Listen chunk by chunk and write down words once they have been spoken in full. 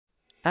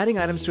Adding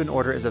items to an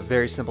order is a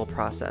very simple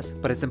process,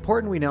 but it's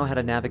important we know how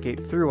to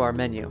navigate through our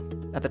menu.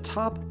 At the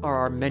top are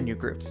our menu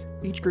groups.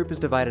 Each group is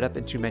divided up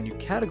into menu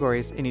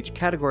categories, and each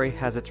category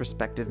has its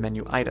respective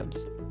menu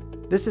items.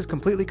 This is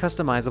completely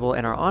customizable,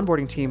 and our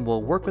onboarding team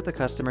will work with the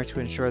customer to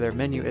ensure their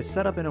menu is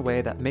set up in a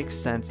way that makes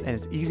sense and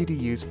is easy to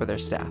use for their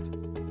staff.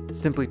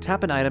 Simply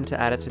tap an item to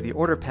add it to the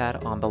order pad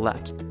on the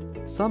left.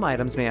 Some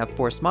items may have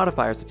forced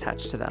modifiers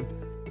attached to them.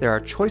 There are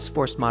choice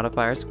forced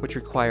modifiers, which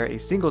require a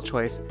single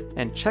choice,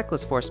 and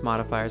checklist forced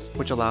modifiers,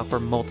 which allow for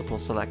multiple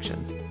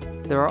selections.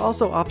 There are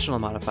also optional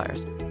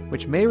modifiers,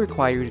 which may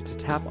require you to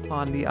tap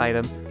on the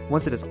item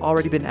once it has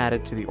already been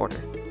added to the order.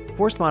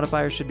 Forced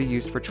modifiers should be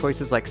used for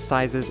choices like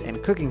sizes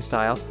and cooking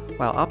style,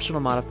 while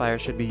optional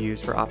modifiers should be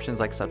used for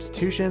options like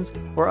substitutions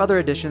or other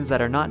additions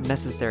that are not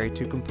necessary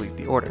to complete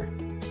the order.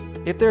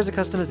 If there is a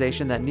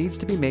customization that needs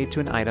to be made to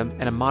an item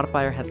and a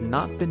modifier has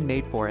not been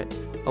made for it,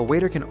 a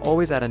waiter can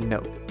always add a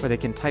note where they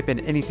can type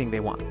in anything they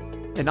want.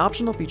 An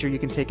optional feature you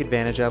can take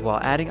advantage of while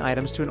adding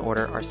items to an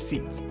order are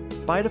seats.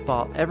 By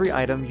default, every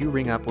item you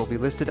ring up will be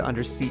listed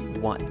under seat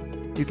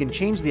 1. You can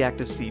change the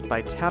active seat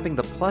by tapping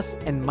the plus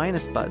and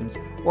minus buttons,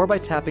 or by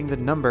tapping the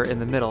number in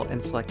the middle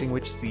and selecting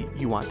which seat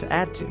you want to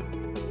add to.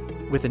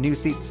 With a new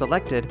seat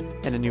selected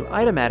and a new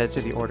item added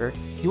to the order,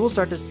 you will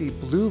start to see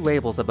blue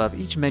labels above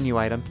each menu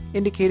item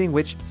indicating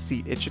which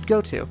seat it should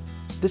go to.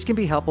 This can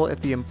be helpful if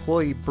the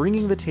employee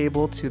bringing the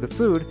table to the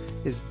food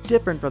is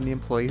different from the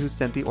employee who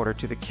sent the order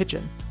to the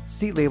kitchen.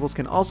 Seat labels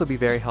can also be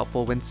very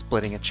helpful when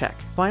splitting a check.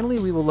 Finally,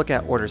 we will look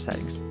at order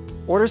settings.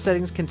 Order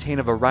settings contain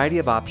a variety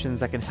of options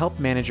that can help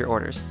manage your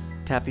orders.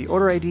 Tap the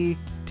order ID,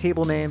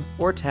 table name,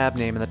 or tab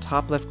name in the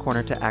top left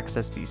corner to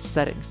access these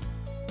settings.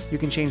 You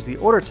can change the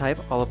order type,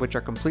 all of which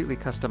are completely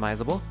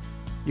customizable.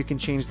 You can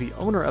change the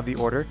owner of the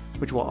order,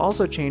 which will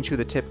also change who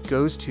the tip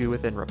goes to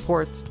within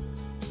reports.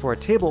 For a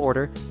table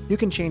order, you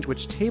can change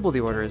which table the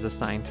order is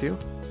assigned to.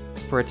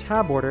 For a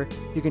tab order,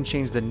 you can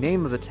change the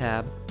name of the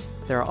tab.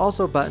 There are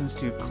also buttons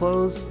to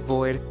close,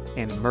 void,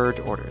 and merge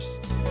orders.